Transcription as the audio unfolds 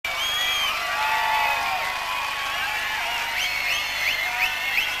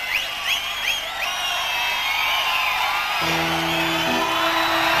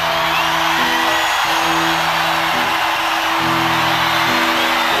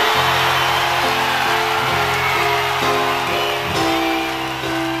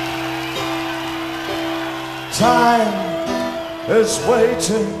Time is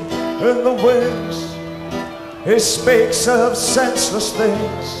waiting in the wings. He speaks of senseless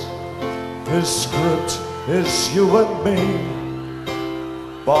things. His script is you and me.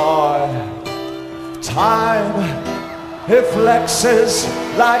 Boy, time, he flexes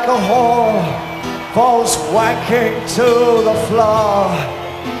like a whore, falls wanking to the floor.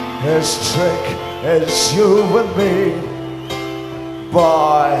 His trick is you and me.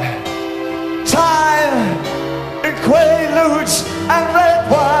 Boy, time, in quaaludes and red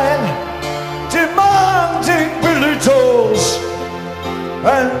wine, demanding Billy Joels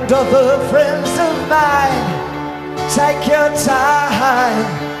and other friends of mine. Take your time.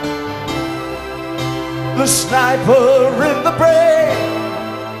 The sniper in the brain,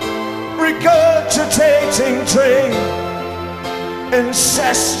 regurgitating dream,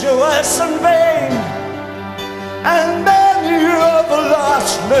 incestuous and vain, and many other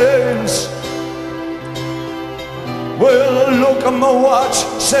lost names. Well, look at my watch,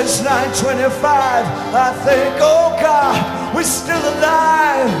 says 9:25. I think, oh God, we're still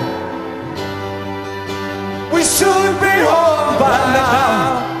alive. We should be home by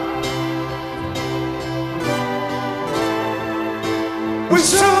now. We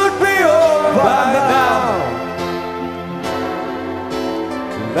should be home by now.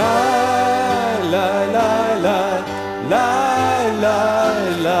 La la la la la la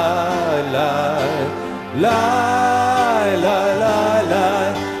la la la. La la la la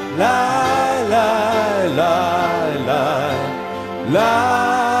la la la la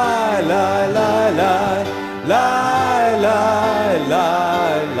la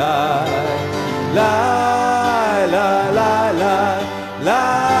la la la la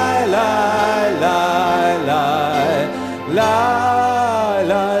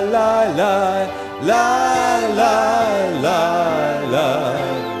la la la la la la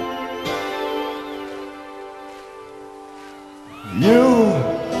You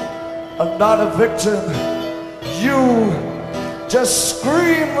are not a victim. You just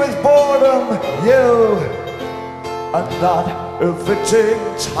scream with boredom. You are not evicting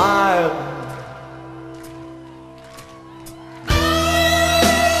time.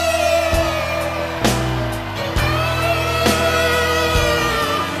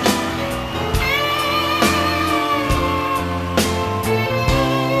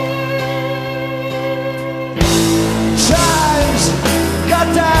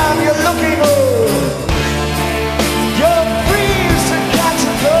 Damn, you're looking old. You're freeze to catch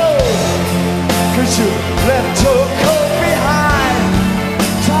and go, 'cause you left your coat behind.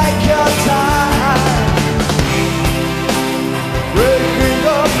 Take your time. Breaking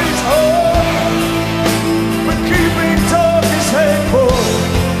up his home, but keeping dark is hateful.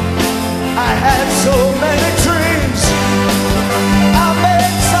 I had so many dreams, I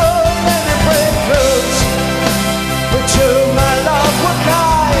made so many breakthroughs, but you, my love, were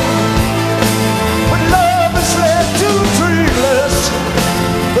kind. When love is left too dreamless,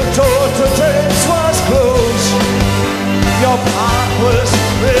 the door to dreams was closed. Your path was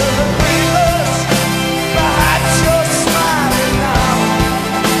filled with dreamless. Perhaps you're smiling now,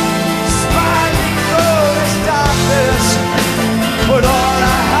 smiling through this darkness. But all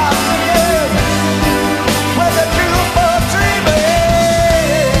I have to give was a cue for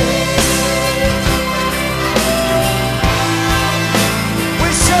dreaming. We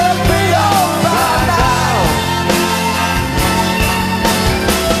should be home by now.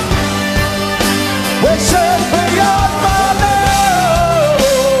 We should be home by now.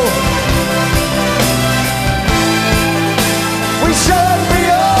 We should be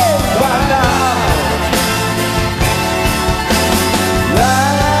home by now. La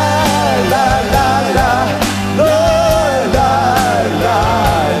la la la la la la la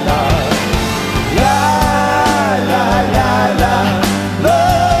la la la la la la la la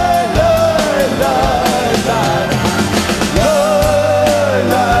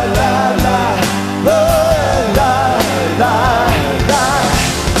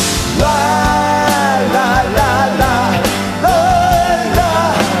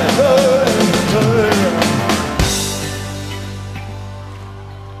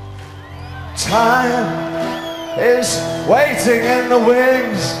Time is waiting in the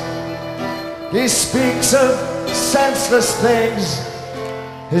wings. He speaks of senseless things.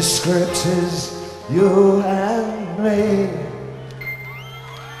 His script is you and me.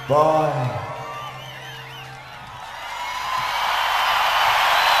 Boy.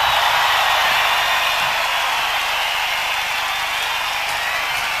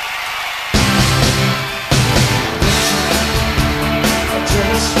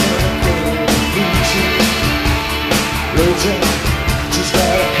 Just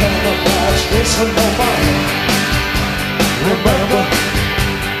gotta camouflage this and no fire. Remember,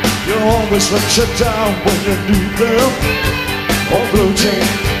 you always let you down when you need them. Oh, blue jean,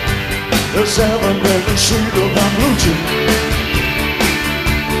 there's never been sweeter than blue jean.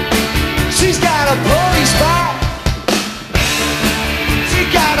 She's got a pony spot. She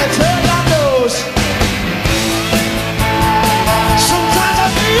got a turn on nose. Sometimes I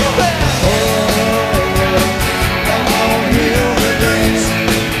feel bad.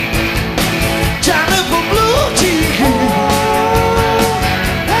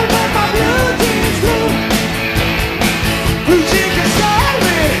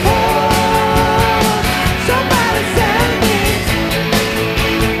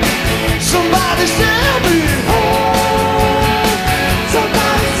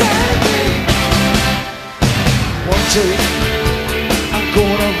 I'm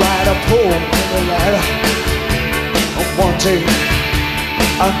gonna write a poem in a letter. And one day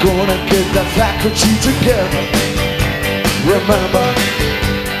I'm gonna get the faculty together. Remember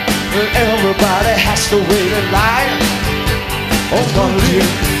that everybody has to wait in line. Oh, one day,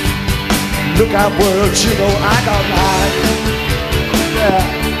 look out world, you know I got mine. Yeah.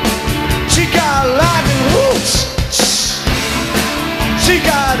 She got lightning hoops. She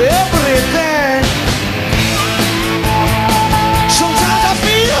got everything. Sometimes I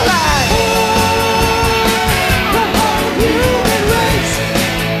feel like the whole human race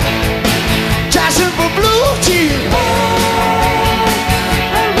dancing for blue jeans.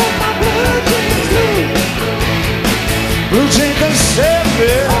 And with my blue jeans too. Blue jeans can save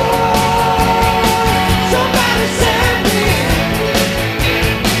me. Somebody save me.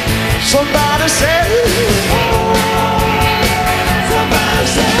 Somebody save me. Somebody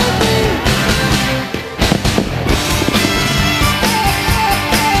save me.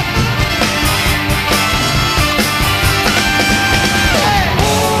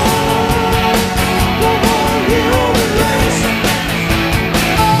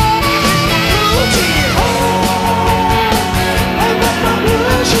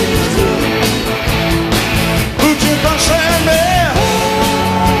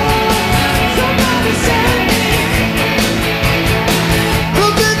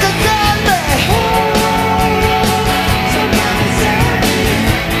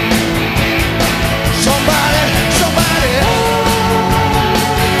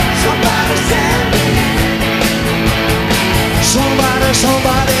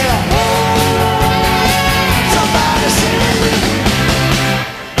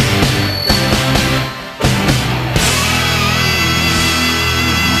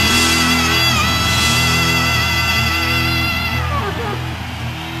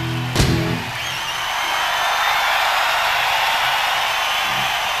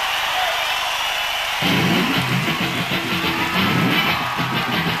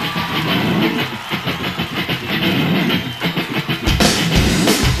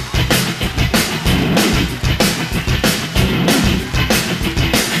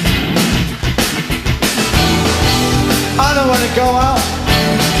 Go out,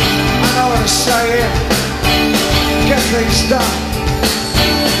 I know what to say it, get things done.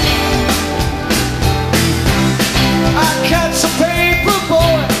 I cut some paper,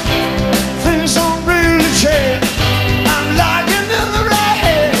 boy, things don't really change. I'm lying in the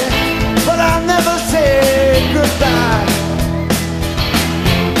rain, but I'll never say goodbye.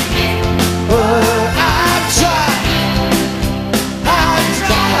 But I try.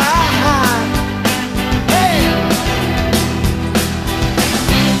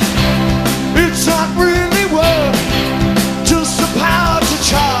 It's not really worth just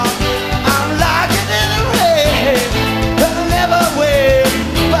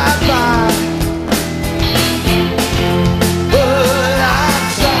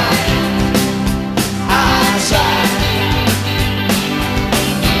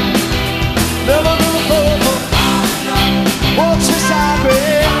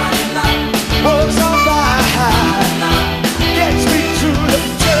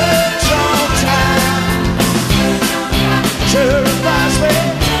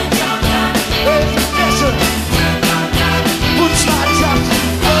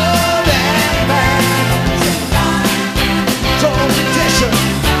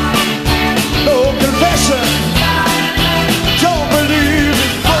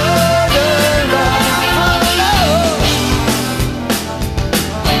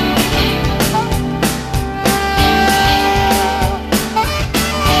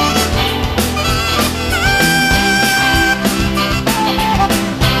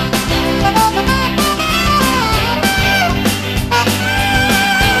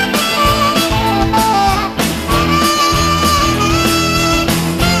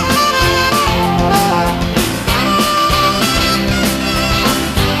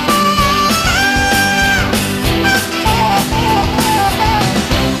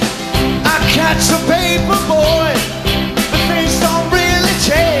That's a paper boy.